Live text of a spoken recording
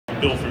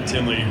Bill from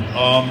Tinley.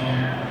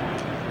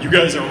 You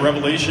guys are a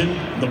revelation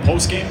in the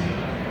post game,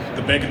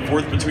 the back and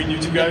forth between you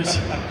two guys.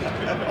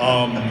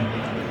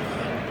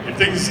 If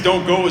things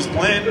don't go as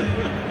planned,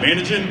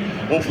 managing,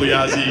 hopefully,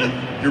 Ozzie,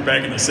 you're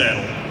back in the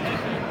saddle.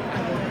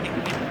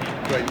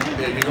 Right,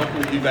 yeah, you're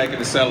going to be back in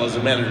the saddle as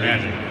a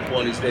manager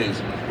one of these days.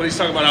 But he's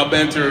talking about our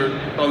banter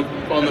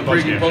on the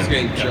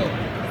post-game show.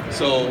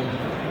 So,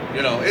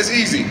 you know, it's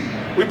easy.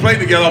 We played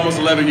together almost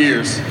 11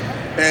 years,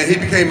 and he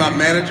became my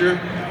manager.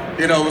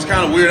 You know, it was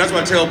kind of weird. That's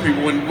what I tell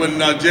people. When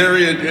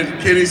Jerry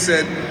and Kenny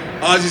said,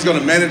 Ozzie's going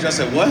to manage, I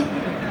said, what?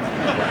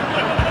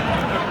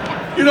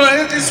 You know,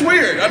 it's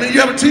weird. I mean, you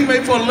have a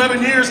teammate for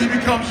 11 years, he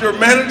becomes your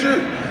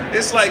manager.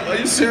 It's like, are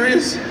you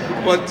serious?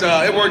 But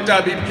it worked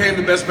out. He became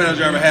the best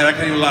manager I ever had. I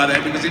can't even lie to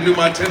that because he knew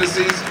my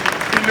tendencies.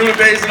 He knew the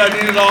days that I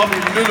needed off. He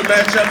knew the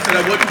matchups that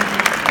I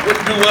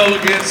wouldn't do well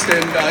against,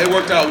 and it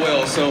worked out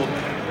well. So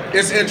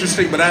it's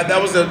interesting. But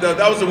that was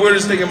the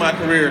weirdest thing in my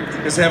career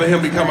is having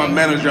him become my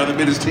manager. I've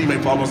been his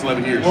teammate for almost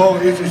 11 years. Well,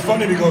 it's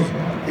funny because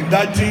in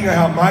that team I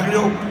have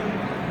Maglio.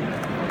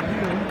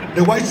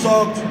 The White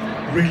Sox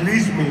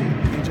released me.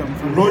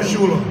 Ron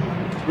Schuler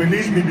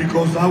released me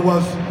because I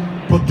was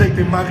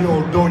protecting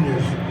Maglio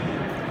Ordonez.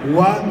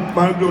 What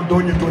Maglio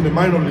Ordonez doing in the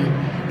minor league,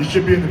 he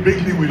should be in the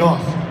big league with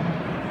us.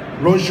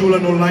 Ron Schuler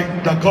don't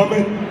like that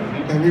comment,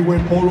 and he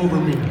went all over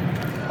me.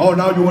 Oh,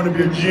 now you want to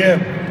be a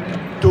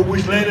GM. 2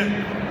 weeks later,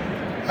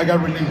 I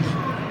got released.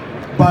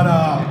 But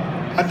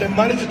at the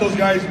managing those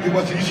guys, it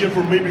was easier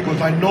for me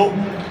because I know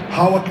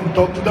how I can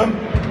talk to them.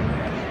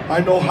 I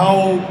know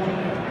how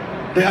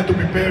they have to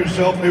prepare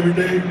themselves every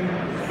day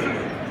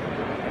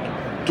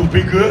to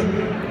be good.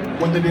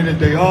 When they need a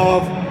day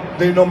off,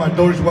 they know my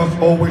doors was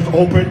always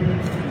open.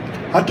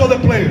 I told the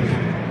players,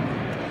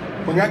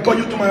 when I call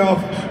you to my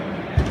office,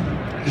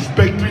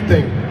 expect 3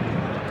 things.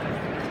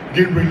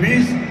 Get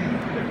released,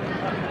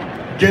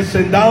 get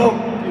sent down,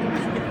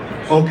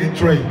 or get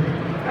traded.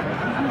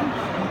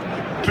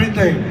 3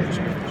 things.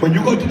 When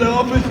you go to the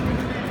office,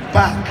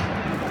 back.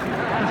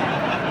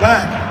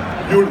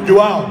 You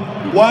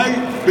out. Why?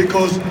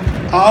 Because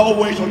I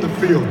always on the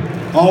field.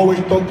 I always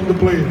talk to the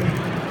players.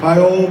 I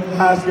always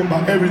ask them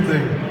about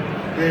everything.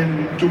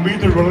 And to me,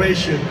 the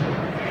relation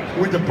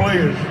with the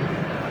players,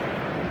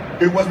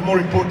 it was more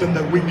important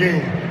than win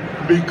game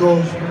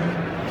because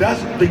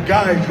that's the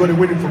guy who's going to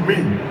win it for me.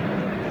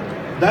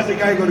 That's the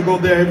guy who's going to go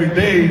there every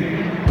day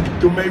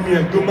to make me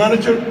a good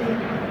manager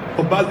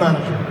or bad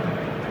manager.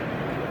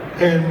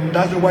 And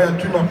that's the way I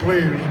treat my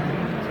players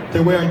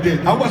the way I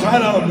did. I was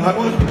hard on.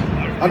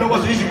 I know I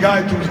was an easy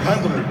guy to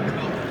handle it.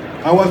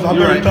 I'm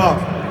very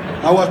tough.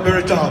 I was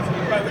very tough.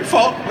 Right, we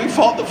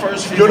fought the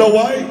first few. You know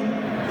why?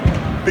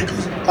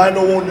 Because I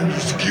don't want an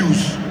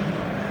excuse.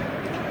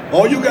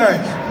 All you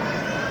guys,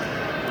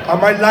 I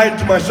might lie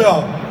to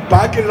myself,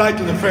 but I can lie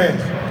to the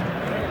fans.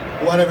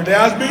 Whatever they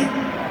ask me,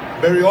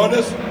 very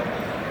honest,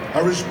 I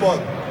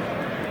respond.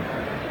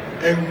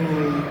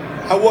 And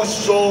I was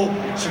so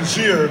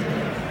sincere,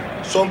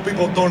 some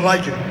people don't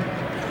like it.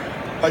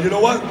 But you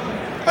know what?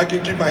 I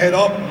can keep my head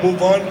up,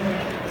 move on,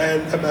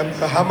 and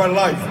have my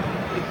life.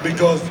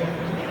 Because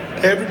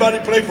everybody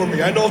play for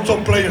me. I know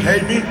some players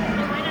hate me,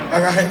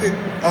 and I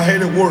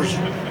hate it worse.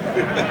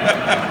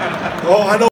 Oh, I know.